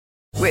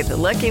With the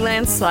Lucky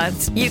Land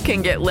Slots, you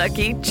can get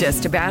lucky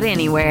just about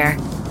anywhere.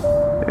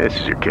 This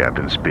is your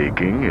captain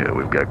speaking.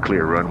 We've got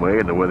clear runway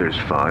and the weather's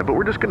fine, but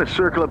we're just going to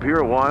circle up here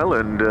a while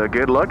and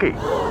get lucky.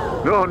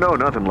 No,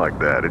 nothing like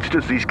that. It's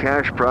just these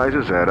cash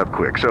prizes add up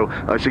quick. So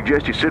I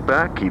suggest you sit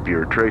back, keep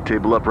your tray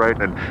table upright,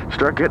 and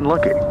start getting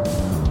lucky.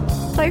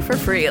 Play for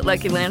free at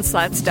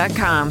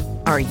LuckyLandSlots.com.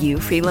 Are you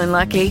feeling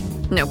lucky?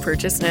 No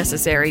purchase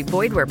necessary.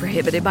 Void where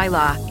prohibited by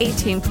law.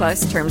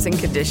 18+ terms and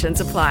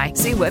conditions apply.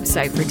 See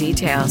website for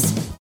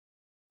details.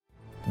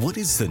 What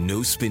is the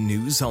No Spin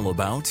News all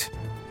about?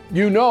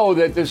 You know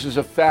that this is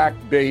a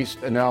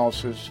fact-based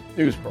analysis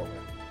news program.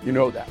 You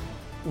know that.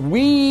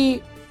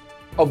 We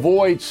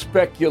avoid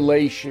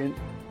speculation.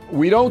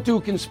 We don't do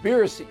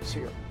conspiracies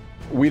here.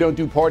 We don't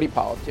do party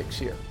politics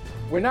here.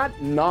 We're not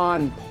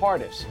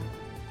nonpartisan.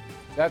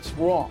 That's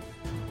wrong.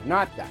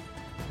 Not that.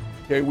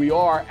 Okay, we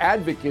are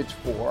advocates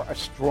for a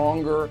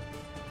stronger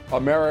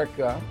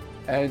America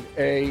and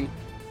a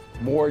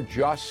more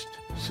just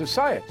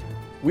society.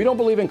 We don't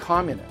believe in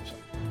communism.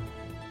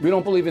 We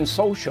don't believe in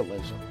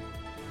socialism.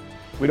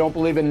 We don't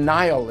believe in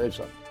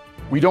nihilism.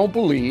 We don't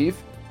believe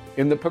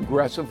in the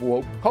progressive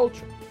woke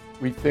culture.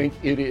 We think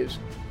it is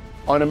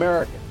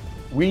un-American.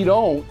 We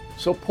don't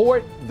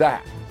support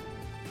that.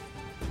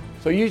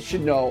 So you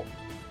should know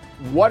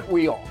what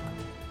we are,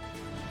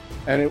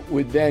 and it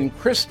would then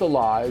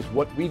crystallize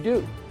what we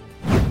do.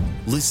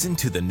 Listen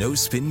to the No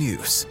Spin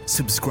News.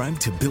 Subscribe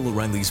to Bill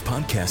O'Reilly's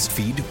podcast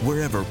feed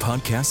wherever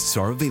podcasts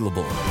are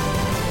available.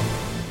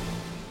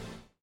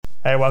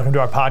 Hey, welcome to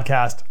our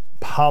podcast,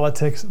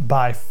 Politics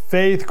by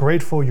Faith.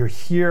 Grateful you're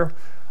here.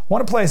 I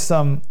want to play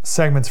some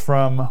segments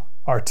from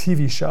our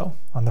TV show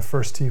on the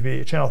First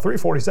TV, channel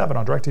 347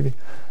 on DirecTV.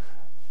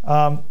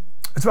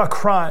 It's about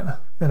crime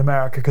in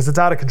America because it's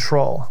out of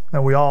control,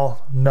 and we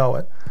all know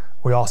it.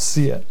 We all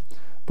see it.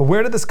 But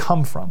where did this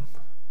come from?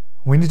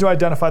 We need to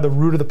identify the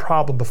root of the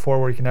problem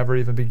before we can ever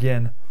even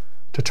begin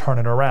to turn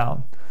it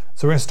around.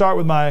 So we're going to start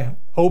with my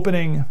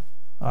opening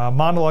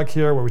monologue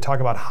here, where we talk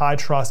about high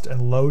trust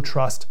and low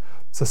trust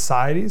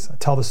societies. I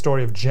tell the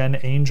story of Jen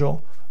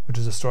Angel, which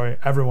is a story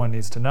everyone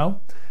needs to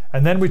know.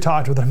 And then we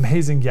talked with an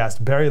amazing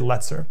guest, Barry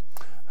Latzer,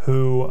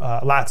 who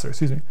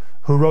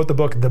wrote the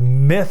book, The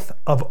Myth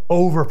of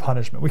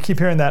Overpunishment. We keep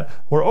hearing that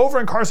we're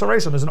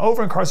over-incarceration. There's an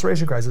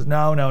over-incarceration crisis.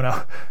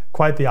 No.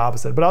 Quite the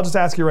opposite. But I'll just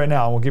ask you right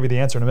now, and we'll give you the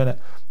answer in a minute.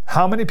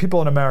 How many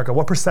people in America,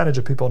 what percentage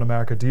of people in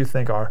America do you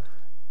think are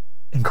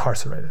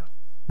incarcerated?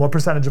 What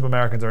percentage of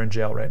Americans are in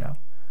jail right now?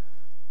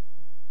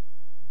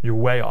 You're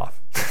way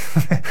off.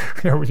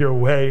 You're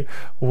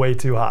way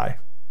too high.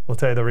 We'll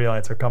tell you the real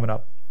answer coming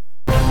up.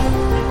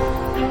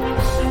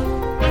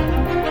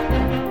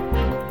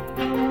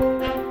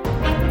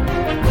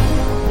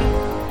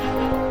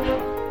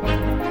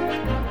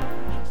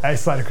 Hey,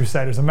 Slider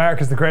Crusaders,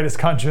 America's the greatest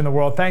country in the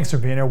world. Thanks for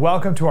being here.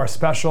 Welcome to our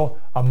special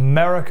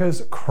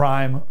America's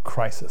Crime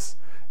Crisis.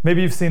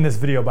 Maybe you've seen this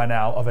video by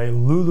now of a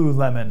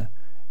Lululemon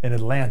in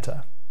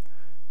Atlanta.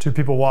 Two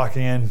people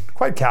walking in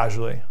quite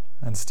casually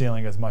and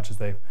stealing as much as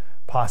they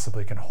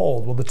possibly can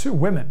hold. Well, the two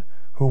women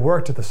who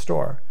worked at the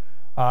store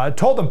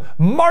told them,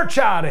 "March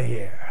out of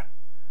here,"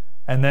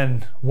 and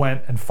then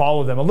went and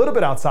followed them a little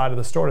bit outside of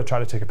the store to try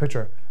to take a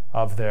picture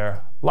of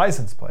their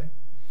license plate.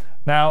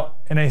 Now,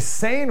 in a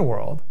sane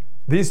world,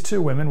 these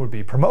two women would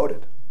be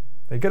promoted.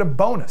 They get a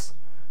bonus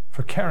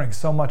for caring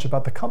so much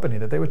about the company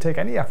that they would take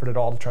any effort at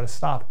all to try to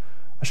stop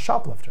a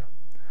shoplifter.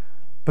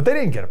 But they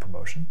didn't get a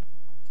promotion.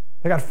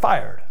 They got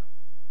fired.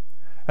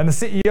 And the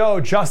CEO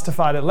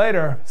justified it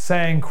later,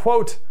 saying,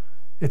 quote,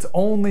 "It's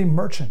only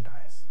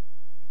merchandise."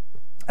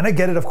 And I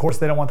get it, of course,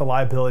 they don't want the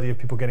liability of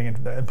people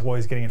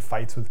employees getting in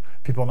fights with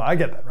people. I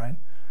get that, right?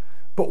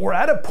 But we're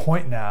at a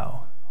point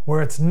now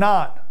where it's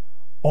not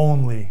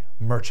only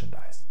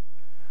merchandise.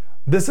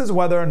 This is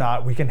whether or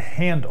not we can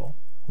handle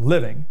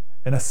living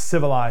in a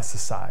civilized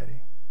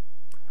society,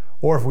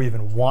 or if we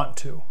even want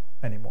to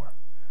anymore.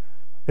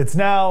 It's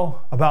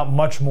now about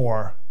much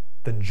more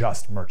than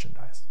just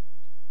merchandise.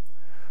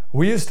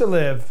 We used to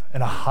live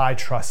in a high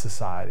trust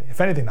society, if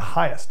anything, the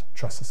highest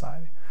trust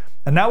society.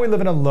 And now we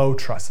live in a low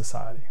trust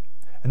society.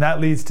 And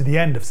that leads to the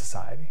end of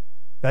society.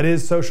 That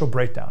is social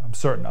breakdown, I'm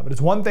certain of it.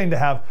 It's one thing to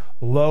have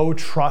low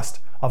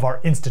trust of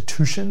our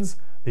institutions,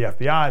 the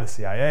FBI, the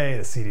CIA,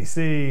 the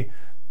CDC,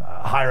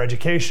 higher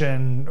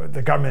education,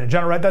 the government in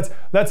general, right?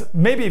 That's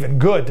maybe even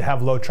good to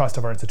have low trust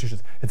of our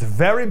institutions. It's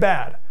very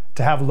bad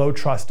to have low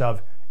trust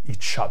of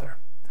each other.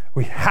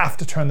 We have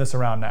to turn this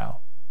around now.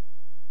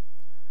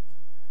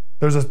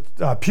 There's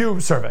a Pew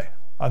survey.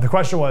 The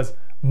question was,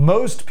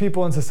 most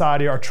people in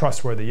society are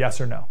trustworthy, yes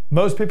or no?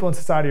 Most people in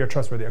society are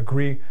trustworthy,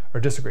 agree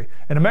or disagree.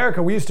 In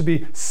America, we used to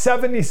be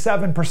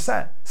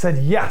 77% said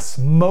yes,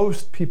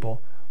 most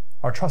people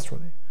are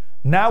trustworthy.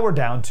 Now we're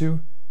down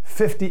to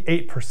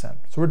 58%,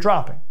 so we're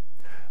dropping.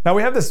 Now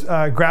we have this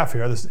graph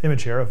here, this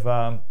image here of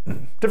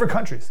different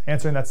countries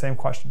answering that same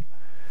question.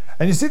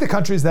 And you see the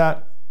countries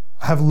that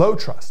have low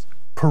trust.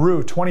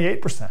 Peru,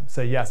 28%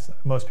 say yes,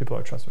 most people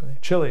are trustworthy.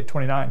 Chile,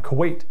 29%.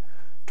 Kuwait,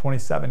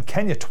 27%.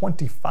 Kenya,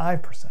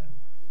 25%.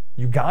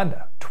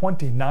 Uganda,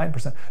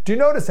 29%. Do you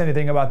notice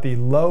anything about the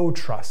low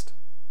trust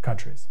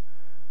countries?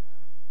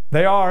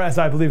 They are, as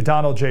I believe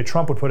Donald J.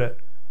 Trump would put it,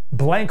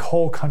 blank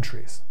hole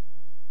countries.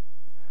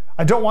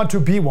 I don't want to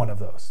be one of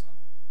those.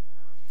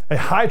 A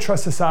high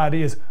trust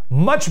society is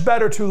much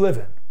better to live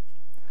in.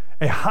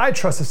 A high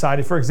trust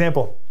society, for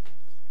example,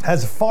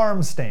 has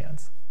farm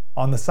stands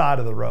on the side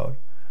of the road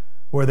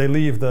where they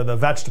leave the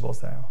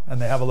vegetables there,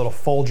 and they have a little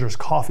Folgers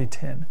coffee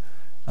tin,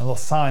 and a little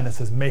sign that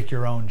says, make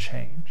your own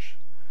change.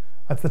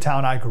 That's the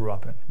town I grew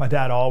up in. My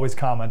dad always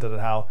commented on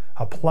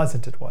how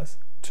pleasant it was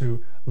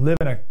to live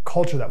in a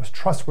culture that was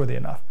trustworthy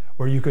enough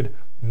where you could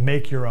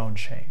make your own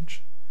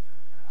change.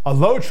 A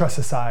low trust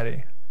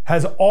society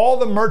has all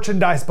the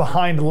merchandise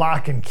behind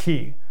lock and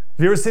key.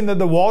 Have you ever seen the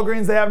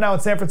Walgreens they have now in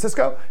San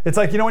Francisco? It's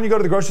like, you know when you go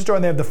to the grocery store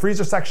and they have the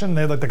freezer section and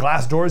they have like the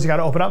glass doors you got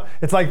to open up?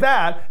 It's like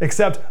that,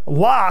 except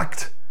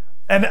locked,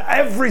 and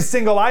every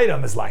single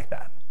item is like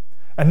that.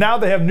 And now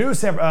they have new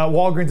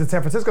Walgreens in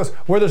San Francisco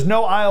where there's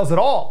no aisles at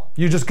all.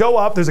 You just go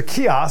up, there's a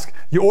kiosk,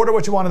 you order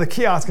what you want in the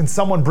kiosk, and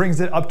someone brings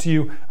it up to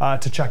you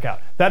to check out.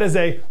 That is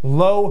a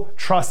low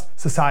trust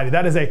society.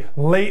 That is a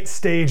late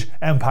stage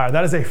empire.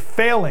 That is a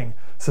failing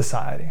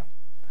society.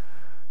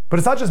 But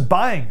it's not just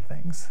buying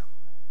things,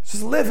 it's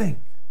just living.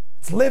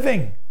 It's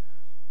living.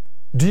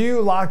 Do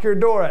you lock your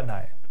door at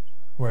night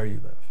where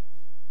you live?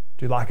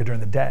 Do you lock it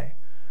during the day?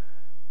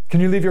 Can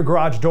you leave your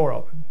garage door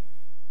open?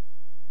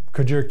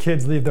 Could your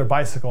kids leave their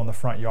bicycle in the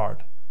front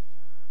yard?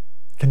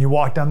 Can you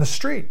walk down the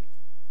street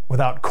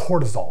without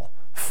cortisol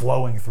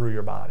flowing through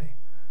your body?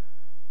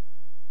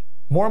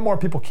 More and more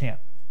people can't.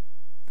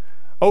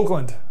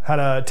 Oakland had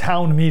a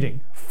town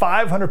meeting.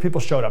 500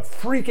 people showed up,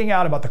 freaking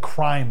out about the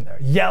crime there,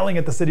 yelling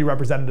at the city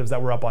representatives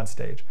that were up on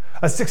stage.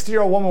 A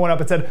 60-year-old woman went up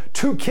and said,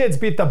 2 kids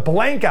beat the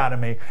blank out of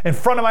me in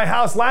front of my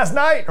house last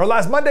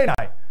Monday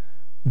night.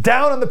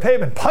 Down on the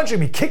pavement, punching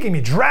me, kicking me,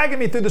 dragging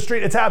me through the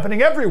street. It's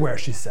happening everywhere,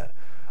 she said.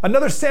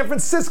 Another San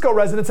Francisco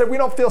resident said, we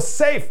don't feel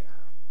safe.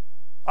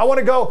 I want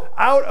to go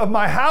out of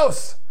my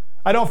house.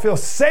 I don't feel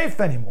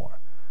safe anymore.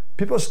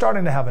 People are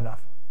starting to have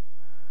enough,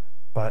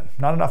 but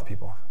not enough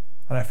people.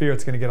 And I fear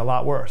it's going to get a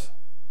lot worse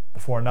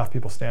before enough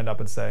people stand up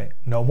and say,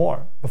 no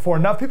more. Before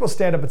enough people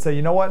stand up and say,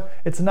 you know what?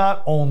 It's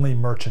not only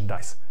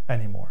merchandise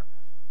anymore.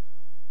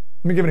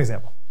 Let me give an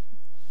example.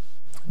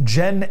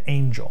 Jen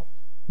Angel.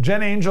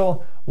 Jen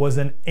Angel was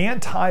an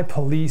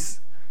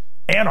anti-police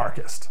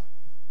anarchist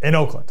in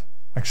Oakland.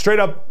 Like straight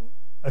up,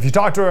 if you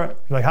talk to her,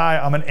 you're like, hi,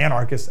 I'm an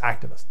anarchist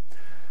activist.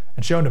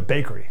 And she owned a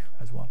bakery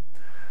as well.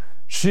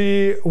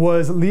 She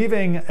was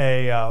leaving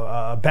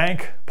a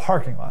bank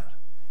parking lot,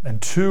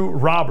 and 2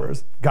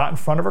 robbers got in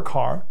front of her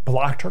car,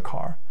 blocked her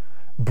car,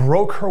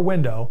 broke her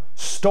window,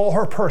 stole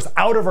her purse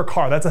out of her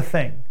car. That's a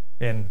thing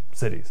in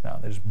cities now.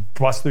 They just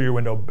bust through your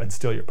window and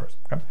steal your purse.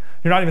 Okay?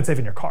 You're not even safe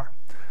in your car.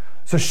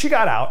 So she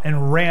got out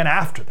and ran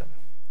after them.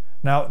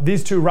 Now,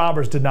 these 2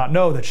 robbers did not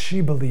know that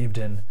she believed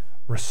in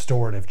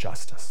restorative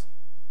justice.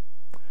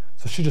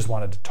 So she just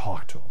wanted to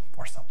talk to them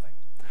or something.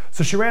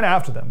 So she ran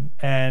after them,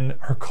 and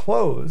her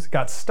clothes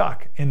got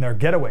stuck in their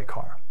getaway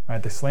car.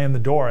 Right? They slammed the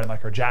door, and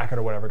like her jacket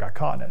or whatever got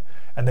caught in it.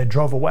 And they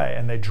drove away,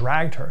 and they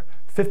dragged her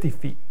 50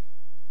 feet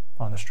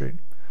on the street.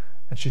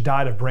 And she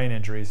died of brain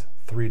injuries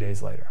 3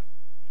 days later.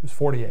 She was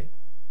 48.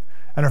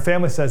 And her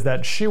family says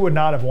that she would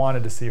not have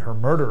wanted to see her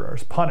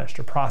murderers punished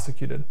or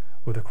prosecuted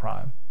with a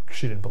crime because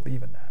she didn't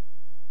believe in that.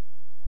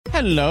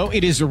 Hello,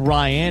 it is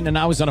Ryan, and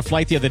I was on a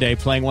flight the other day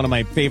playing one of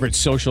my favorite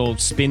social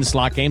spin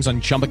slot games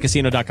on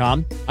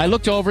ChumbaCasino.com. I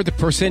looked over at the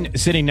person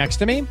sitting next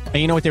to me, and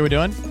you know what they were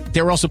doing?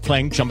 They were also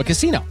playing Chumba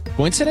Casino.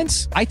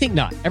 Coincidence? I think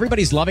not.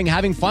 Everybody's loving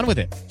having fun with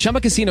it. Chumba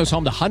Casino is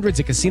home to hundreds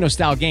of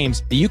casino-style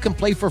games that you can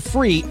play for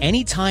free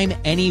anytime,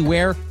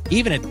 anywhere,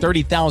 even at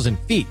 30,000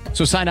 feet.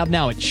 So sign up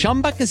now at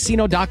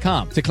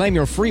ChumbaCasino.com to claim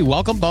your free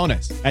welcome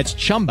bonus. That's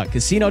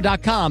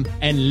ChumbaCasino.com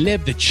and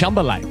live the Chumba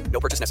life. No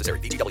purchase necessary.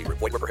 VGW.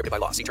 Void where prohibited by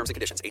law. See terms and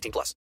conditions.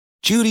 18+.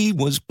 Judy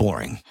was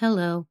boring.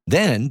 Hello.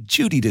 Then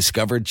Judy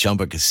discovered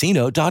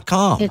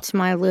ChumbaCasino.com. It's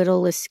my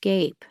little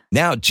escape.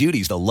 Now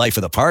Judy's the life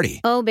of the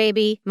party. Oh,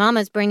 baby,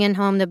 mama's bringing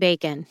home the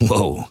bacon.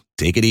 Whoa,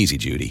 take it easy,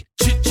 Judy.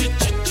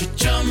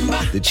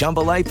 The Chumba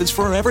life is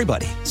for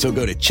everybody. So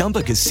go to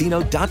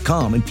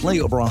ChumbaCasino.com and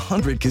play over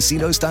 100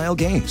 casino-style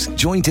games.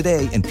 Join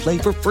today and play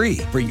for free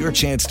for your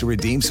chance to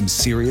redeem some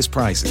serious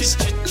prizes.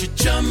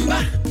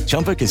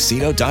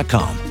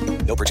 ChumbaCasino.com.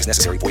 No purchase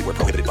necessary. Void where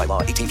prohibited by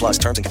law. 18+.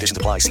 Terms and conditions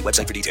apply. See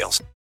website for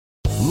details.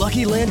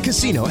 Lucky Land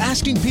Casino,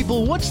 asking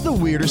people, what's the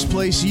weirdest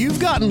place you've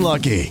gotten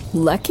lucky?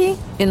 Lucky?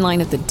 In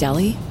line at the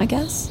deli, I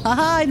guess?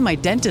 Aha, in my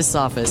dentist's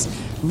office.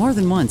 More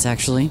than once,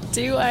 actually.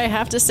 Do I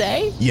have to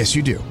say? Yes,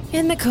 you do.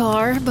 In the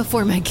car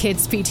before my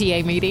kids'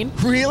 PTA meeting.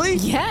 Really?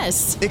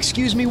 Yes.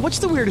 Excuse me, what's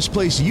the weirdest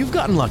place you've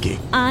gotten lucky?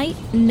 I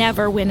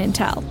never win and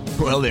tell.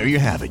 Well, there you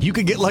have it. You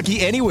can get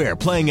lucky anywhere,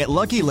 playing at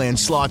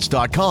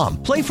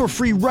LuckyLandSlots.com. Play for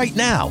free right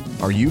now.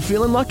 Are you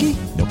feeling lucky?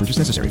 No purchase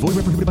necessary. Void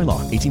where prohibited by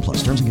law. 18+.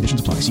 Terms and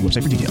conditions apply. See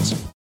website for details.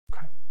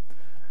 Okay.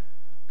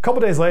 A couple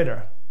days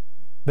later,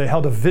 they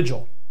held a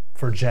vigil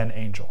for Jen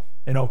Angel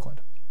in Oakland.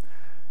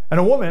 And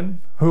a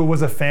woman who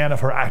was a fan of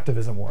her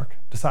activism work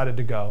decided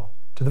to go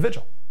to the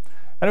vigil.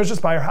 And it was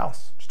just by her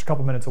house, just a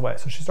couple minutes away.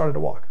 So she started to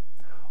walk.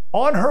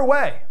 On her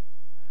way,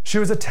 she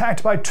was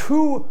attacked by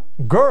two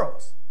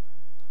girls,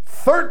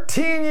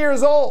 13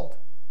 years old.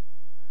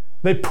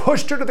 They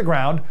pushed her to the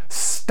ground,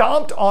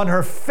 stomped on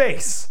her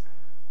face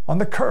on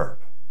the curb,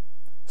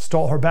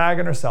 stole her bag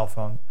and her cell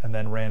phone, and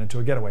then ran into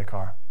a getaway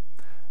car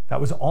that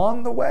was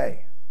on the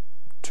way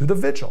to the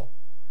vigil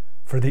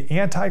for the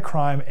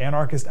anti-crime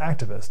anarchist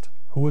activist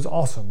who was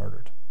also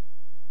murdered.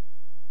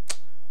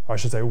 Or I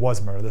should say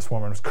was murdered. This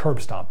woman was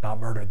curb stomped, not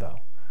murdered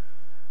though.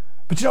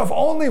 But if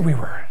only we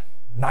were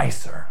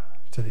nicer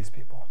to these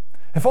people.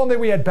 If only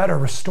we had better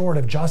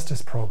restorative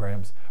justice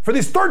programs for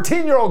these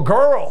 13-year-old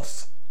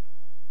girls.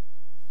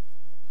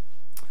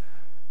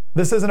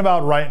 This isn't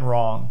about right and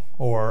wrong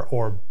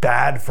or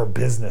bad for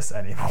business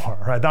anymore,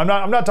 right? I'm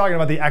not talking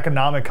about the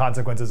economic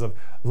consequences of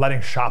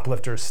letting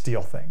shoplifters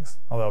steal things.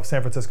 Although if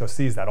San Francisco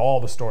sees that, all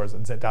the stores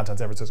in downtown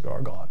San Francisco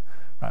are gone,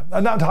 right?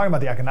 I'm not talking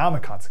about the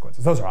economic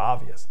consequences. Those are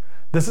obvious.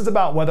 This is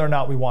about whether or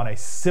not we want a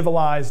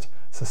civilized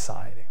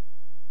society.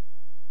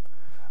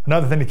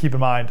 Another thing to keep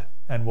in mind,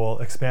 and we'll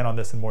expand on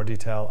this in more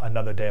detail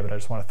another day, but I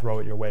just want to throw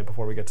it your way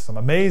before we get to some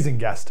amazing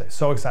guests today.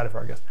 So excited for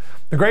our guests.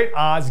 The great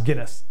Os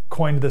Guinness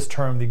coined this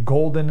term, the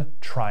Golden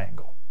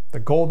Triangle. The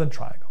Golden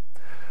Triangle.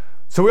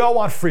 So we all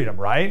want freedom,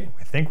 right?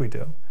 We think we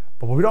do.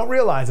 But what we don't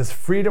realize is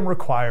freedom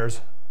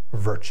requires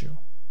virtue.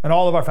 And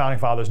all of our founding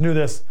fathers knew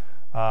this.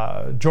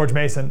 George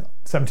Mason,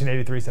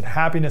 1783, said,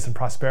 happiness and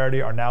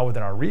prosperity are now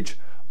within our reach,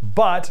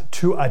 but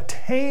to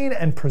attain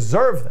and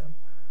preserve them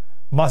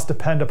must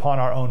depend upon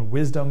our own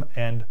wisdom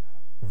and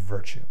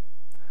virtue.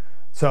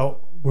 So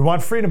we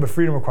want freedom, but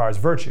freedom requires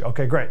virtue.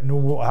 Okay, great.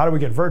 How do we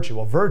get virtue?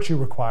 Well, virtue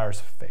requires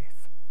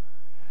faith.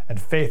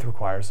 And faith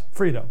requires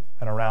freedom.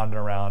 And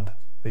around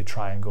the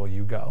triangle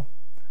you go.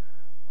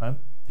 Right?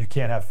 You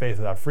can't have faith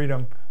without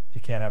freedom.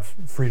 You can't have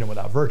freedom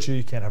without virtue.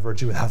 You can't have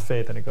virtue without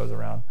faith. And it goes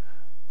around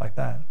like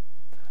that.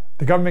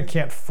 The government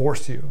can't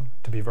force you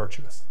to be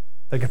virtuous.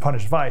 They can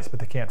punish vice, but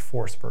they can't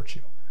force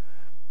virtue.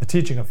 The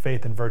teaching of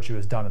faith and virtue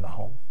is done in the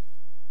home.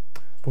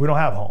 But we don't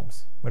have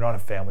homes. We don't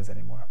have families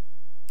anymore.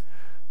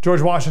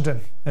 George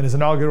Washington, in his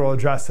inaugural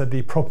address, said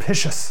the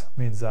propitious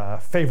means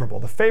favorable.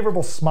 The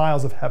favorable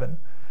smiles of heaven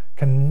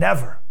can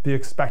never be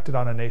expected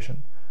on a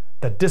nation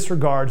that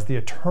disregards the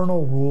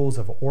eternal rules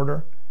of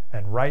order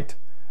and right,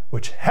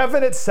 which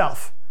heaven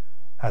itself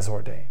has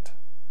ordained.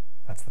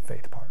 That's the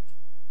faith part.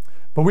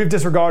 But we've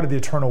disregarded the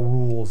eternal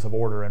rules of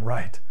order and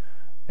right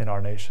in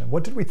our nation.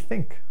 What did we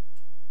think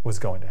was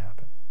going to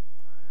happen?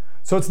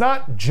 So it's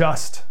not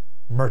just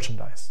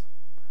merchandise.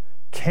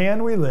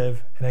 Can we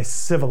live in a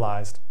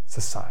civilized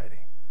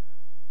society?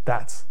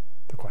 That's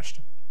the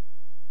question.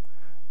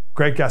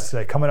 Great guest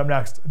today. Coming up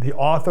next, the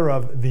author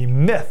of The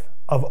Myth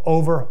of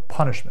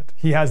Over-Punishment.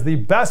 He has the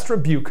best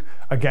rebuke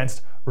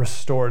against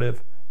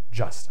restorative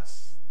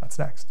justice. That's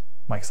next.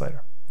 Mike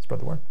Slater. Spread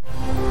the word.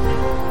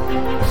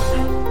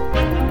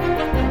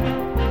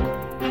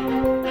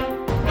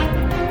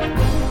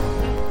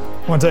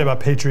 I want to tell you about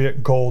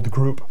Patriot Gold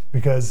Group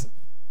because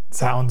it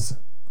sounds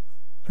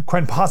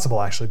quite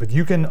impossible actually, but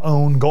you can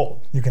own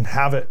gold. You can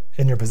have it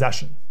in your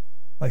possession.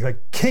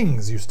 Like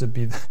kings used to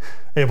be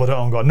able to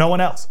own gold. No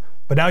one else.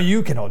 But now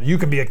you can own it. You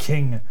can be a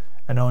king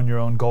and own your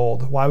own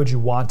gold. Why would you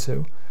want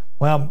to?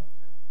 Well,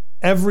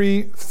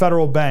 every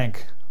federal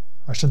bank,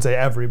 I shouldn't say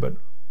every, but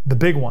the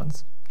big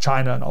ones,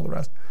 China and all the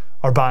rest,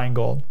 are buying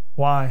gold.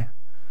 Why?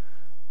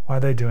 Why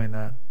are they doing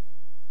that?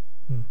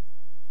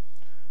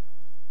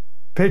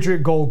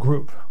 Patriot Gold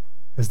Group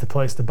is the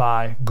place to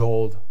buy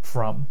gold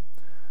from.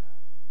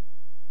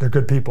 They're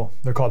good people.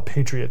 They're called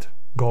Patriot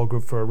Gold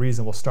Group for a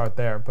reason. We'll start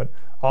there, but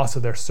also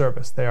their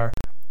service. They are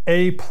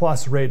A+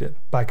 rated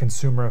by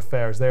Consumer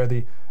Affairs. They are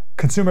the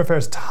Consumer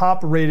Affairs top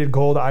rated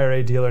gold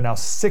IRA dealer now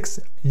 6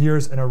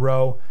 years in a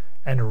row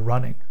and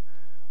running.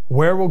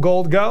 Where will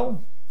gold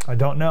go? I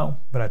don't know,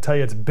 but I tell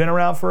you, it's been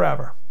around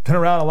forever. Been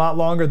around a lot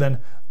longer than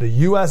the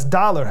US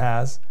dollar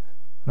has,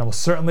 and it will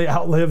certainly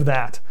outlive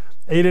that.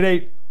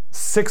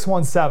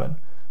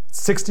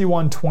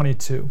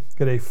 888-617-6122.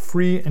 Get a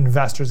free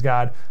investor's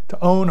guide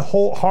to own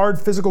whole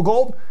hard physical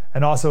gold,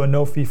 and also a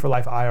no fee for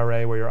life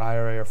IRA where your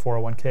IRA or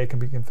 401k can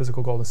be in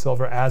physical gold and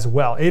silver as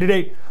well.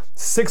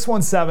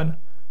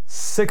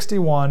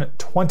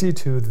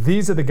 888-617-6122.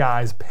 These are the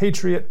guys,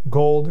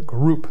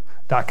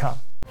 patriotgoldgroup.com.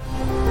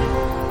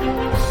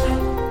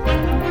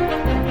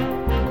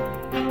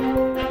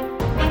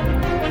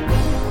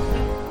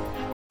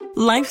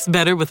 Life's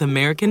better with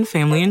American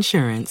Family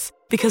Insurance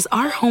because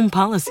our home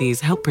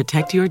policies help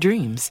protect your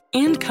dreams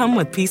and come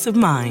with peace of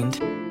mind.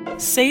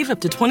 Save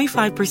up to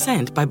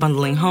 25% by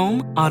bundling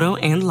home, auto,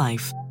 and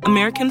life.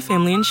 American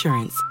Family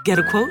Insurance. Get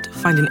a quote,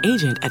 find an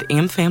agent at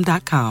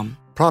amfam.com.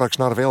 Products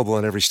not available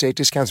in every state.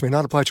 Discounts may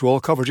not apply to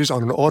all coverages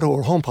on an auto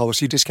or home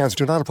policy. Discounts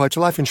do not apply to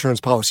life insurance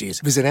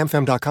policies. Visit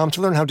amfam.com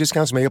to learn how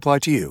discounts may apply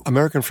to you.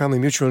 American Family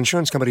Mutual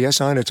Insurance Company,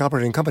 SI, and its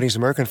operating companies,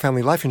 American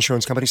Family Life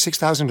Insurance Company,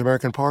 6000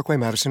 American Parkway,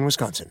 Madison,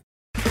 Wisconsin.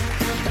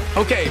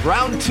 Okay,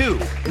 round two.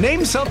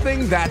 Name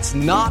something that's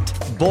not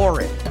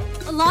boring.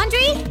 A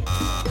laundry?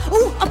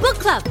 Ooh, a book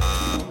club.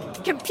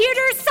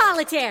 Computer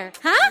solitaire,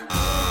 huh?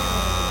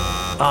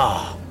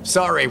 Ah, oh,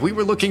 sorry, we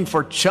were looking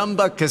for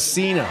Chumba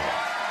Casino.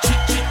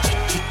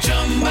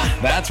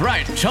 That's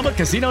right,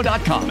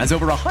 ChumbaCasino.com has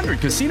over 100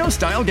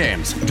 casino-style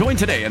games. Join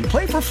today and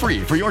play for free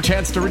for your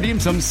chance to redeem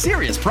some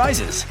serious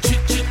prizes.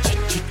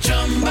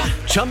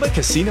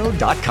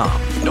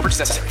 ChumbaCasino.com. No purchase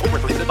necessary. Void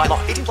where prohibited by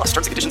law. 18 plus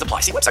terms and conditions apply.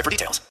 See website for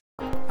details.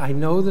 I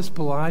know this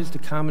belies the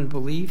common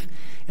belief,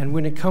 and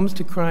when it comes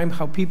to crime,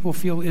 how people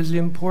feel is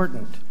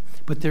important.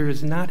 But there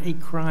is not a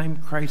crime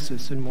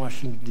crisis in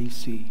Washington,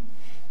 D.C.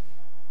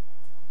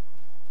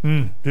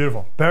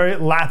 Beautiful. Barry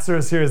Latzer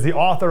is here as the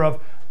author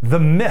of The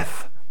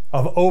Myth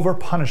of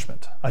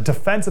Overpunishment, a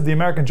defense of the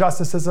American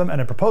justice system and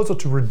a proposal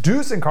to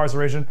reduce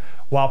incarceration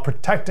while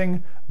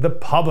protecting the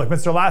public.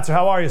 Mr. Latzer,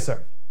 how are you,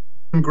 sir?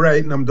 I'm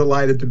great, and I'm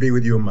delighted to be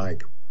with you,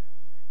 Mike.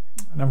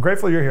 And I'm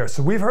grateful you're here.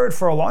 So we've heard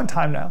for a long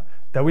time now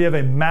that we have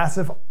a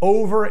massive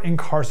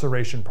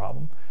over-incarceration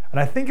problem. And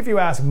I think if you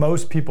ask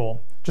most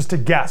people, just to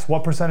guess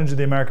what percentage of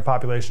the American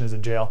population is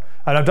in jail,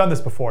 and I've done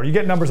this before, you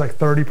get numbers like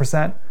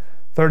 30%,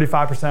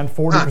 35%,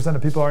 40%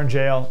 of people are in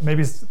jail.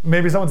 Maybe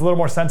someone's a little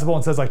more sensible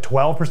and says like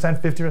 12%,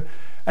 50%.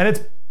 And it's,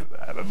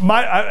 correct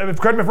me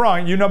if I'm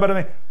wrong, you know better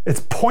than me,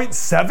 it's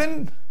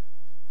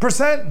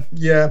 0.7%?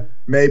 Yeah,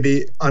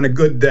 maybe on a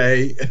good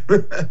day,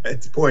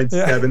 it's 0.7.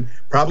 Yeah.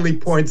 Probably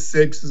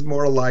 0.6 is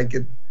more like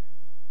it.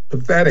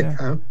 Pathetic,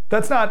 huh?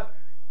 That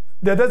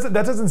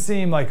doesn't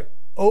seem like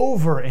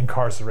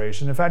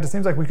over-incarceration. In fact, it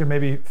seems like we could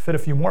maybe fit a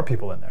few more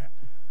people in there.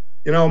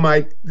 You know,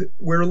 Mike,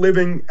 we're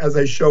living, as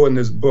I show in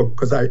this book,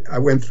 because I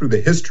went through the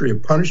history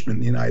of punishment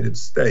in the United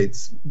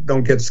States.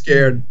 Don't get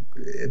scared.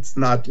 It's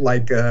not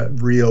like a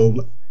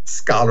real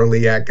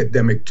scholarly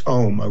academic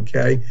tome,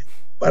 okay?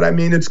 But I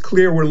mean, it's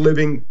clear we're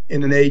living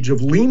in an age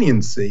of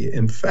leniency,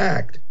 in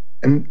fact.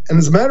 And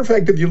as a matter of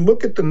fact, if you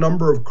look at the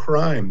number of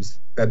crimes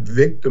that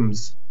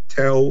victims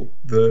tell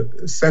the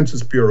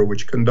Census Bureau,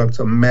 which conducts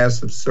a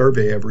massive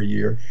survey every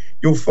year,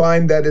 you'll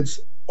find that it's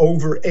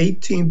over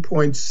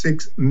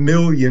 18.6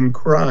 million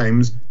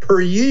crimes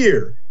per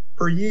year,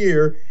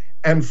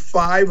 and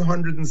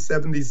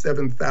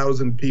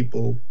 577,000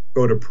 people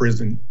go to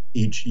prison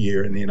each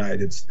year in the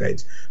United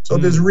States. So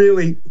there's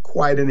really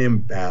quite an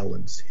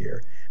imbalance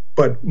here.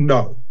 But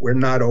no, we're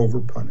not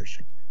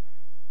over-punishing.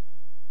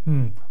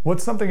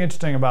 What's something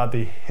interesting about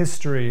the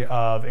history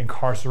of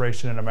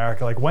incarceration in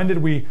America? Like, when did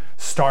we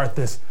start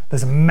this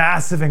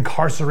massive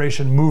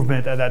incarceration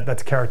movement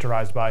that's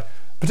characterized by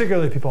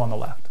particularly people on the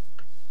left?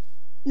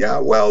 Yeah,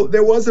 well,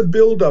 there was a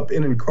buildup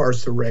in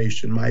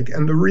incarceration, Mike,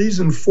 and the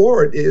reason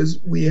for it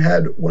is we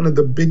had one of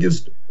the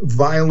biggest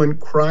violent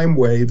crime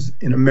waves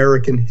in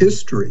American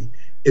history.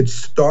 It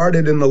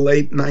started in the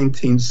late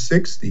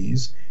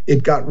 1960s.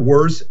 It got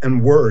worse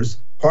and worse,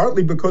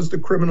 partly because the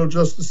criminal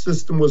justice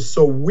system was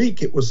so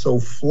weak, it was so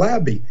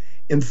flabby.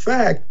 In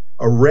fact,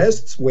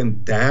 arrests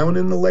went down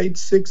in the late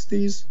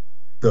 60s.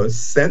 The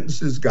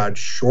sentences got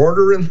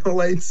shorter in the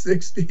late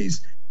 60s.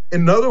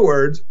 In other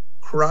words,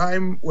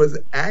 crime was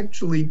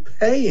actually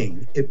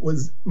paying. It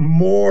was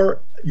more,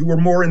 you were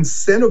more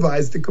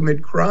incentivized to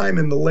commit crime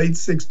in the late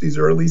 60s,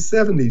 early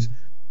 70s.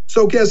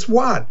 So guess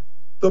what?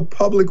 The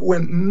public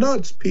went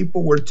nuts.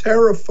 People were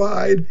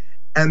terrified,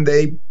 and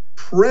they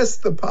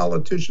pressed the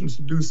politicians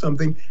to do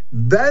something.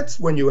 That's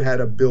when you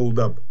had a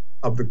buildup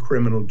of the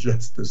criminal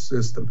justice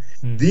system.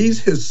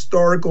 These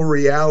historical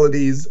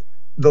realities,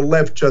 the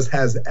left just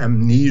has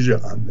amnesia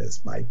on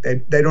this, Mike.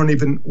 They don't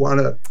even want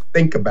to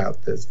think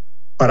about this.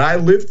 But I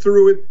lived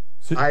through it.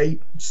 I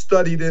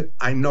studied it.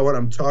 I know what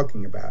I'm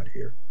talking about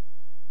here.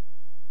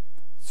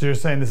 So you're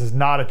saying this is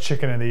not a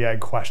chicken and the egg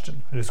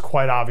question. It is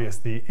quite obvious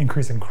the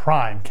increase in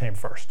crime came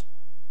first.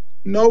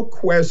 No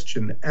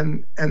question.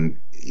 And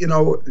you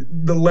know,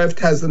 the left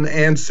has an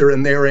answer,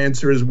 and their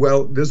answer is,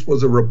 well, this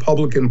was a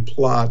Republican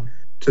plot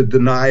to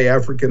deny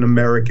African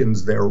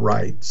Americans their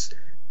rights.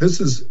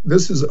 This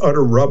is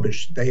utter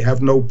rubbish. They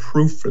have no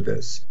proof for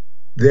this.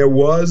 There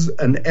was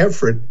an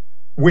effort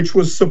which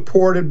was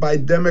supported by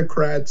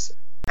Democrats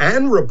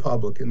and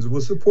Republicans,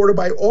 was supported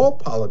by all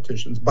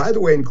politicians, by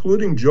the way,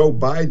 including Joe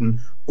Biden,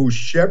 who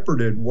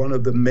shepherded one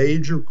of the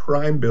major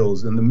crime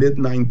bills in the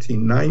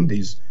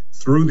mid-1990s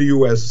through the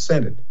U.S.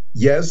 Senate.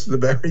 Yes, the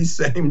very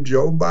same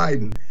Joe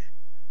Biden.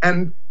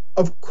 And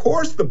of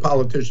course the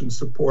politicians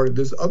supported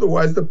this,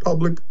 otherwise the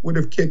public would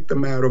have kicked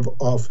them out of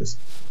office.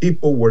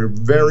 People were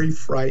very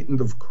frightened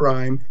of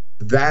crime.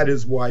 That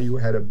is why you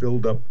had a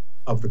buildup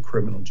of the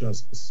criminal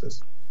justice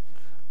system.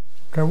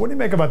 Okay, what do you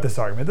make about this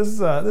argument? This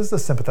is a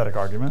sympathetic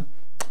argument.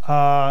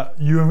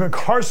 You have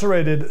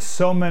incarcerated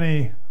so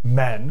many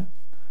men,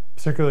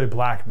 particularly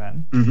black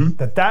men,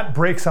 that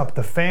breaks up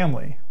the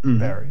family,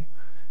 Barry.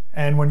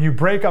 And when you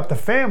break up the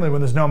family,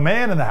 when there's no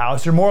man in the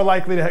house, you're more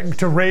likely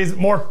to raise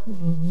more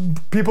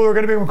people who are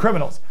going to become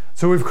criminals.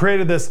 So we've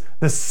created this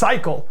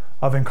cycle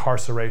of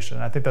incarceration.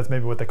 And I think that's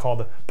maybe what they call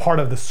the part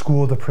of the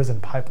school to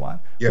prison pipeline.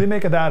 Yeah. What do you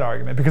make of that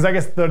argument? Because I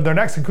guess their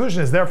next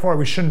conclusion is, therefore,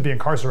 we shouldn't be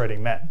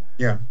incarcerating men.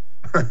 Yeah.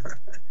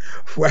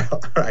 Well,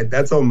 all right,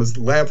 that's almost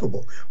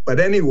laughable. But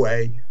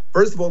anyway,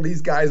 first of all,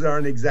 these guys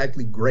aren't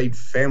exactly great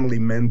family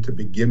men to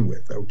begin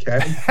with, okay?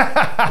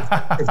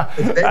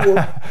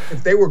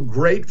 if they were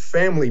great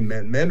family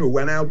men who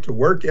went out to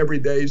work every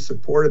day,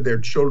 supported their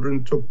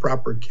children, took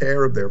proper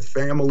care of their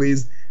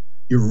families,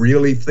 you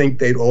really think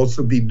they'd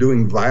also be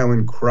doing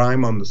violent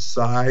crime on the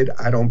side?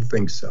 I don't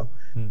think so.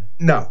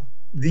 No,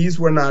 these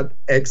were not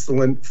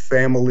excellent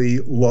family,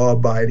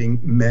 law-abiding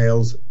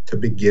males to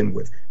begin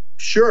with.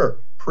 Sure,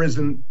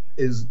 prison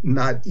is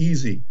not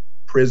easy.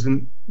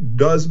 Prison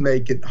does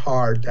make it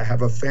hard to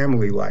have a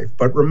family life.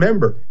 But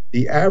remember,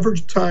 the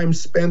average time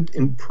spent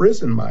in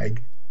prison,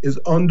 Mike, is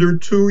under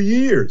 2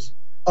 years.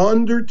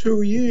 Under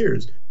 2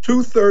 years.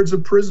 2/3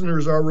 of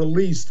prisoners are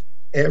released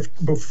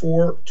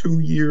before 2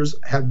 years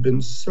have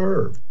been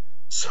served.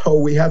 So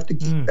we have to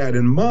keep that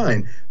in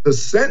mind. The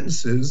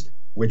sentences,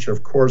 which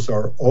of course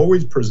are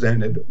always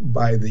presented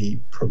by the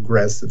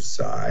progressive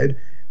side,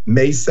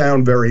 may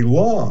sound very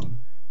long,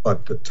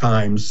 but the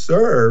time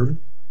served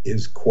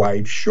is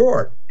quite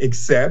short,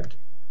 except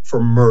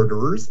for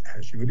murderers,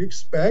 as you would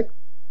expect,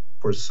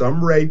 for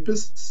some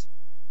rapists,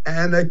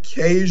 and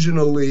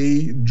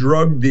occasionally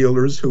drug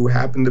dealers who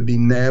happen to be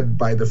nabbed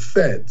by the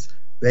feds.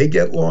 They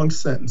get long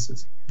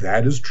sentences.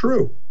 That is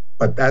true.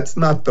 But that's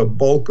not the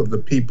bulk of the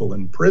people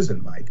in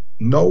prison, Mike.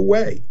 No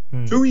way.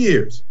 2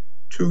 years.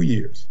 2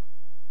 years.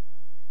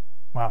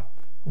 Wow.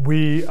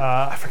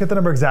 I forget the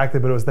number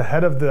exactly, but it was the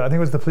head of I think it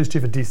was the police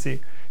chief of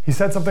DC. He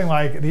said something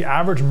like the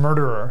average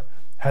murderer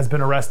has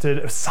been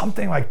arrested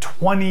something like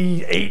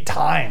 28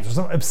 times, or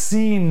some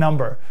obscene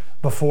number,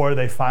 before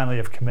they finally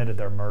have committed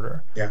their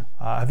murder. Yeah.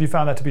 Have you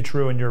found that to be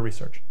true in your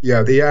research?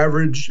 Yeah, the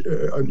average,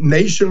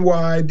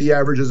 nationwide, the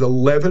average is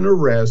 11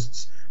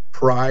 arrests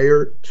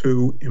prior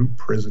to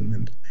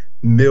imprisonment.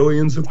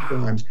 Millions of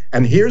crimes.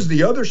 And here's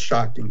the other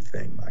shocking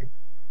thing, Mike.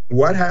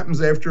 What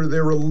happens after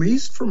they're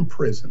released from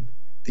prison?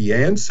 The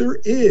answer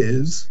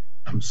is,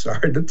 I'm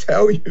sorry to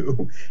tell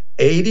you,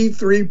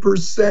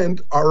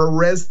 83% are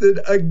arrested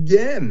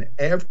again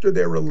after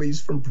they're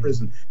released from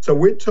prison. So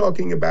we're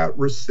talking about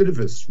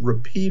recidivists,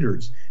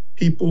 repeaters,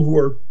 people who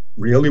are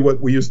really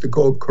what we used to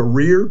call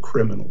career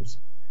criminals.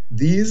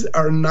 These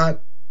are not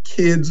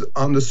kids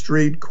on the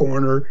street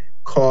corner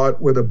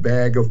caught with a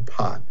bag of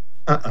pot.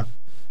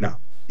 No,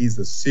 these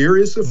are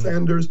serious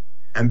offenders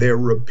and they're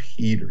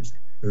repeaters.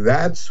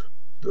 That's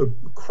the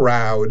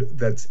crowd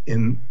that's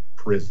in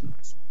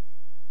prisons.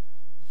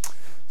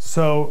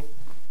 So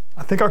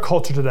I think our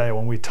culture today,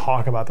 when we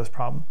talk about this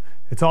problem,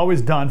 it's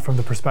always done from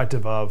the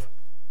perspective of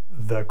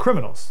the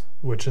criminals,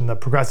 which in the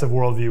progressive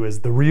worldview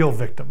is the real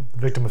victim, the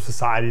victim of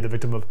society, the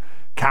victim of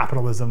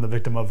capitalism, the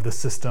victim of the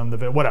system,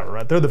 whatever,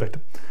 right? They're the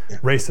victim. Yeah.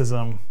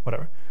 Racism,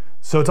 whatever.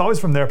 So it's always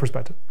from their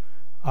perspective.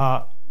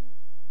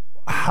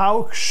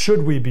 How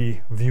should we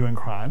be viewing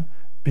crime?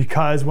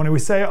 Because when we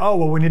say, oh,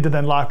 well, we need to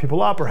then lock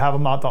people up or have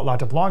them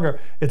locked up longer,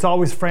 it's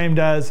always framed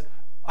as,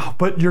 oh,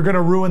 but you're going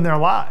to ruin their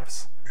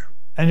lives.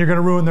 And you're going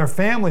to ruin their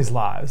families'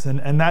 lives,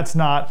 and that's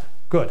not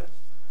good.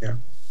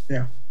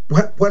 Yeah.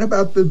 What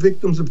about the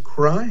victims of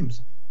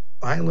crimes,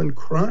 violent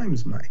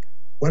crimes, Mike?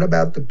 What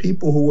about the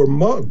people who were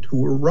mugged, who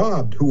were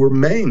robbed, who were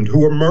maimed, who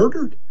were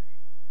murdered?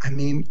 I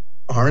mean,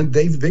 aren't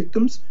they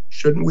victims?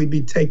 Shouldn't we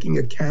be taking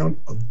account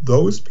of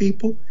those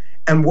people?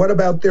 And what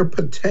about their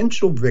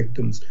potential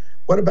victims?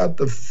 What about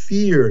the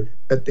fear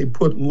that they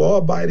put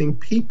law-abiding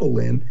people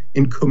in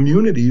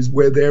communities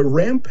where they're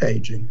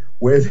rampaging,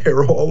 where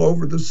they're all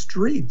over the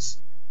streets?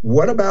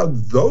 What about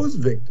those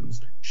victims?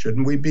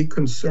 Shouldn't we be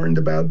concerned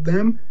about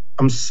them?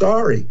 I'm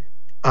sorry.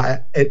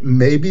 It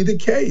may be the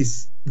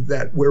case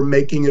that we're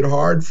making it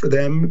hard for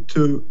them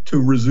to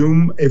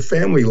resume a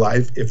family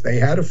life if they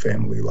had a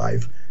family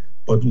life.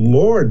 But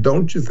Lord,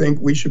 don't you think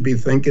we should be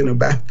thinking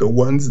about the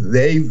ones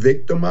they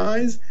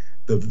victimize,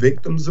 the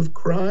victims of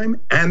crime,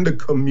 and the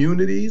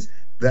communities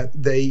that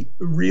they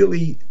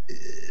really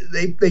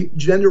they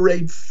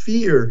generate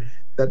fear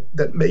that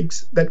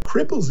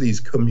cripples these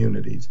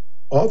communities,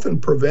 often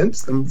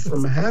prevents them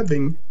from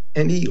having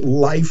any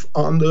life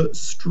on the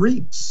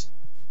streets.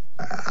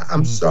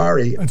 I'm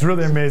sorry. It's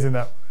really amazing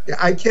that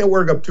I can't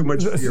work up too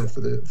much fear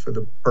for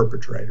the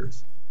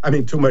perpetrators. I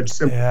mean, too much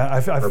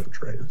sympathy for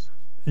perpetrators.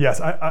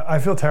 Yes, I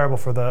feel terrible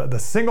for the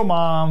single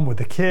mom with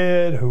the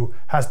kid who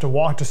has to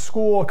walk to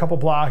school a couple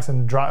blocks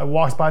and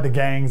walks by the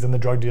gangs and the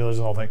drug dealers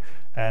and the whole thing.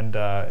 And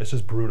it's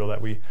just brutal that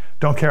we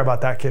don't care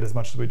about that kid as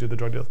much as we do the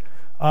drug dealers.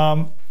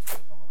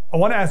 I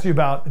want to ask you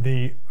about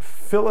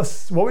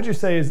what would you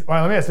say is,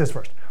 well, let me ask you this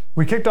first.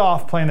 We kicked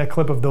off playing a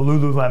clip of the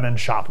Lululemon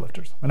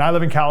shoplifters. And I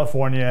live in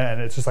California and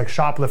it's just like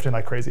shoplifting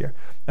like crazy here.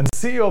 And the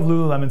CEO of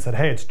Lululemon said,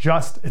 hey,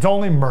 it's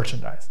only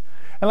merchandise.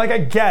 And like, I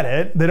get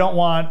it. They don't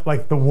want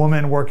like the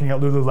woman working at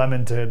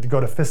Lululemon to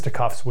go to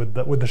fisticuffs with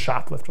the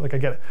shoplifter. Like, I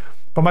get it.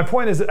 But my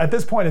point is, at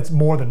this point, it's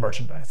more than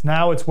merchandise.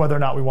 Now it's whether or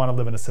not we want to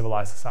live in a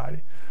civilized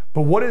society.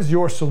 But what is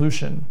your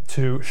solution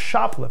to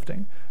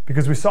shoplifting?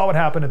 because we saw what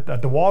happened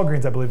at the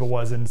Walgreens, I believe it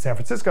was, in San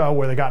Francisco,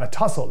 where they got in a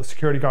tussle. The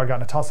security guard got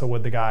in a tussle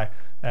with the guy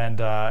and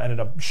ended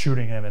up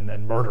shooting him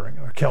and murdering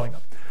him or killing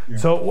him. Yeah.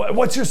 So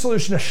what's your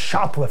solution to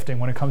shoplifting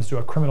when it comes to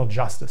a criminal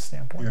justice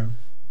standpoint?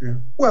 Yeah.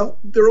 Well,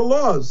 there are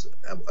laws.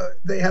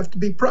 They have to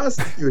be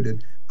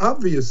prosecuted,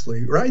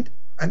 obviously, right?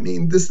 I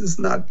mean, this is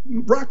not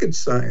rocket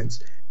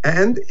science.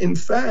 And in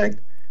fact,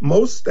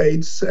 most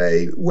states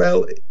say,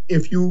 well,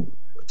 if you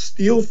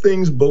steal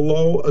things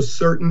below a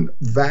certain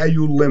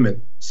value limit,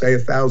 say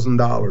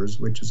 $1,000,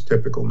 which is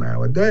typical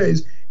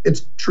nowadays,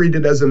 it's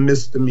treated as a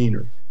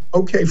misdemeanor.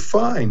 Okay,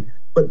 fine.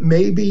 But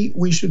maybe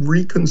we should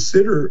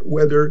reconsider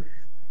whether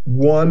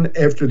one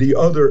after the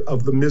other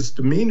of the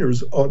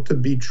misdemeanors ought to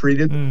be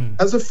treated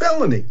as a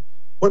felony.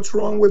 What's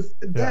wrong with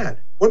that?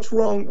 What's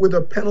wrong with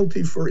a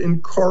penalty for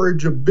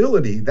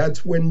incorrigibility?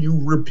 That's when you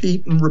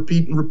repeat and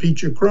repeat and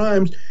repeat your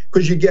crimes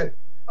because you get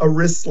a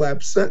wrist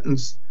slap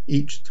sentence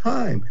each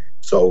time.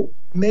 So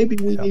maybe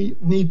we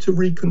need to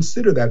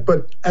reconsider that.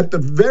 But at the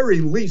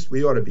very least,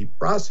 we ought to be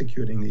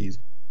prosecuting these.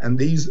 And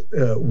these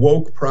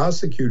woke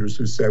prosecutors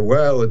who say,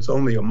 well, it's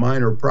only a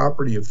minor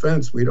property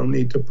offense, we don't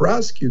need to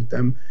prosecute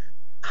them.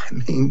 I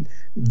mean,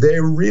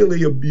 they're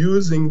really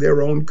abusing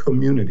their own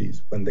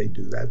communities when they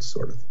do that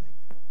sort of thing.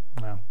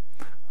 Yeah.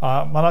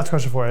 My last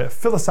question for you.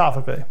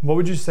 Philosophically, what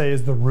would you say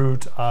is the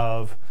root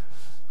of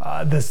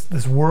this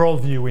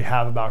worldview we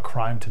have about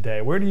crime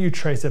today? Where do you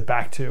trace it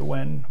back to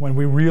when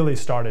we really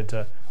started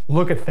to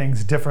look at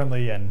things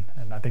differently and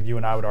I think you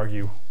and I would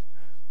argue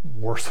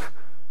worse?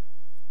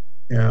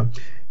 Yeah.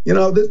 You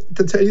know,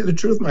 to tell you the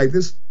truth, Mike,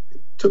 this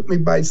took me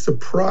by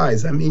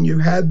surprise. I mean, you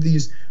had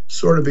these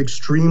sort of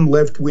extreme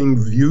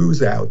left-wing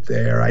views out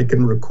there. I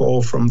can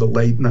recall from the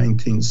late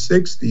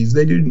 1960s.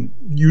 They didn't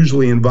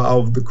usually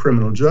involve the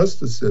criminal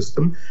justice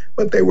system,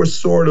 but they were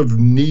sort of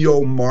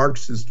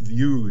neo-Marxist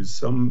views,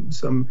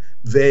 some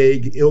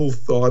vague,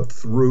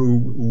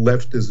 ill-thought-through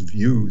leftist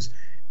views.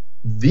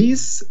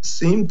 This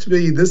seems to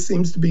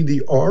be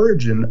the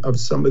origin of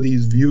some of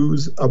these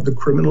views of the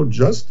criminal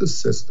justice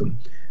system,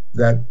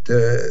 that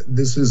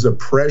this is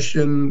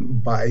oppression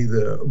by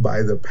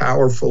the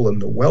powerful and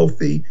the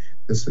wealthy.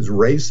 This is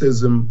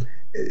racism.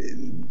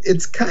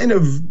 It's kind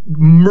of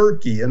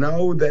murky, you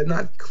know. They're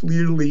not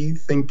clearly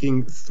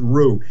thinking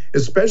through,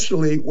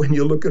 especially when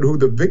you look at who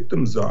the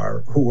victims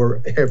are, who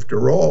are,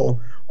 after all,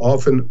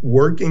 often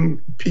working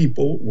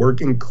people,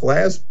 working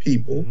class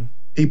people,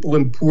 people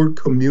in poor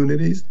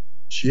communities.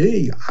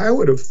 Gee, I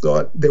would have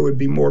thought there would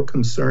be more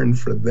concern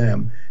for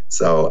them.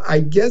 So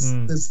I guess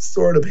this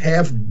sort of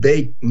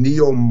half-baked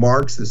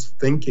neo-Marxist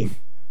thinking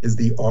is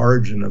the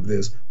origin of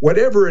this.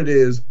 Whatever it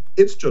is,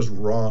 it's just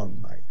wrong,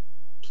 Mike.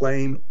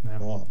 Plain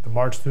wrong. The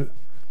march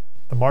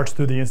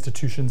through the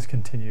institutions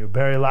continue.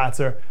 Barry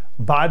Latzer,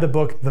 buy the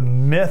book, The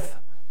Myth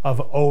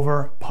of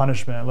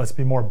Over-Punishment. Let's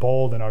be more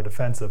bold in our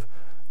defense of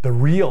the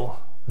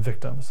real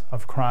victims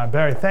of crime.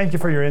 Barry, thank you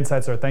for your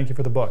insights, sir. Thank you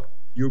for the book.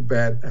 You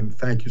bet, and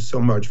thank you so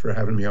much for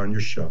having me on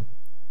your show.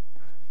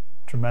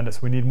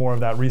 Tremendous. We need more of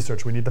that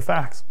research. We need the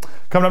facts.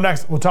 Coming up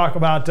next, we'll talk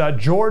about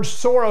George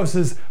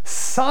Soros'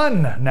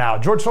 son now.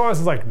 George Soros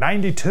is like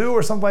 92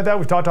 or something like that.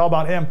 We've talked all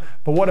about him.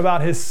 But what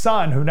about his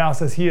son, who now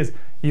says he is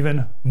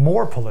even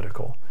more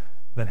political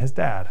than his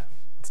dad?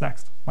 It's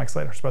next. Mike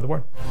Slater, spread the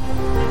word.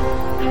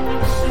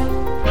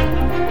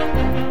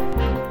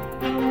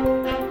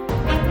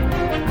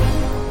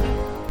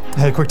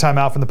 Hey, quick time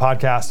out from the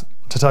podcast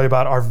to tell you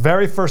about our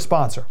very first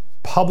sponsor,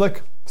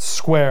 Public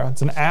Square.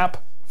 It's an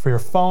app for your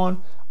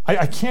phone.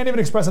 I can't even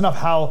express enough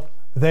how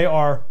they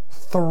are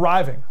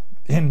thriving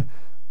in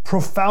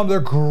profound,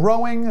 they're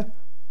growing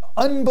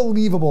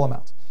unbelievable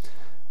amounts.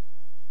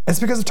 It's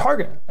because of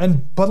Target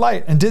and Bud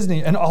Light and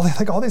Disney and all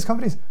these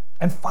companies.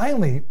 And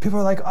finally, people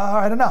are like, all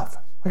right, enough.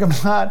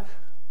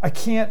 I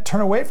can't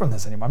turn away from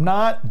this anymore. I'm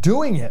not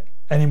doing it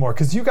anymore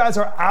because you guys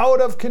are out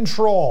of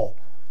control.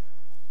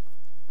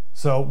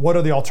 So what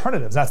are the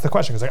alternatives? That's the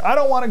question. Because I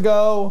don't want to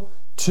go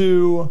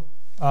to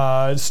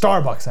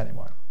Starbucks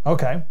anymore.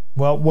 Okay,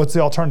 well, what's the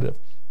alternative?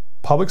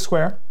 Public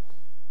Square.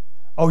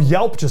 Oh,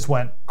 Yelp just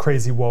went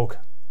crazy woke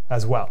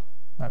as well.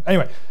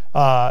 Anyway,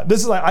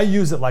 this is I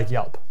use it like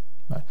Yelp.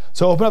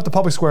 So open up the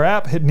Public Square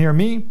app, hit Near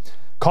Me,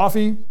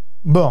 coffee,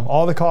 boom,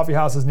 all the coffee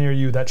houses near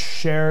you that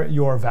share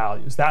your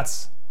values.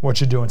 That's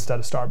what you do instead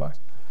of Starbucks.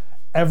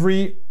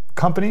 Every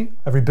company,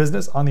 every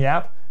business on the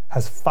app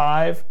has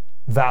 5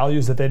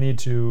 values that they need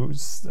to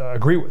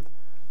agree with.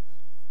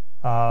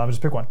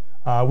 Just pick one.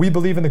 We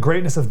believe in the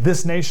greatness of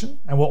this nation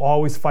and will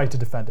always fight to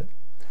defend it.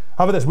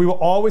 How about this? We will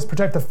always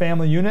protect the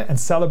family unit and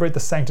celebrate the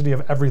sanctity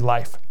of every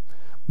life.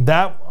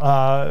 That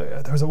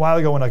there was a while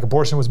ago when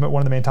abortion was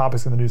one of the main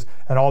topics in the news,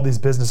 and all these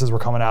businesses were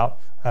coming out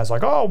as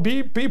oh,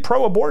 be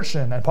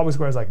pro-abortion, and Public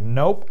Square is like,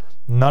 nope,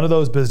 none of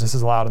those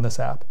businesses allowed in this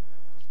app.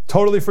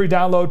 Totally free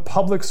download,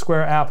 Public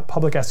Square app,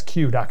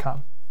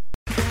 publicsq.com.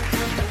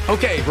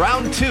 Okay,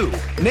 round 2.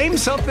 Name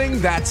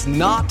something that's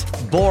not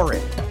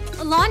boring.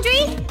 A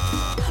laundry?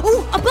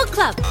 Ooh, a book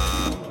club.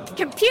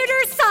 Computer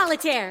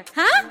solitaire,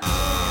 huh?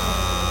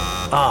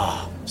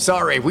 Ah,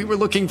 sorry, we were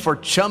looking for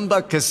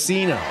Chumba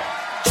Casino.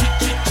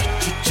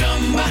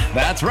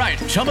 That's right.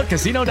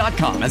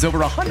 ChumbaCasino.com has over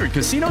 100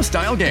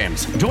 casino-style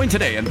games. Join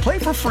today and play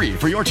for free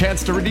for your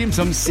chance to redeem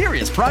some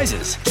serious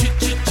prizes.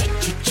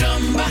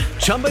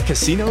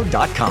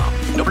 ChumbaCasino.com.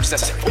 No purchase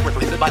necessary. Void where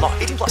prohibited by law.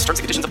 18 plus terms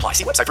and conditions apply.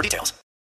 See website for details.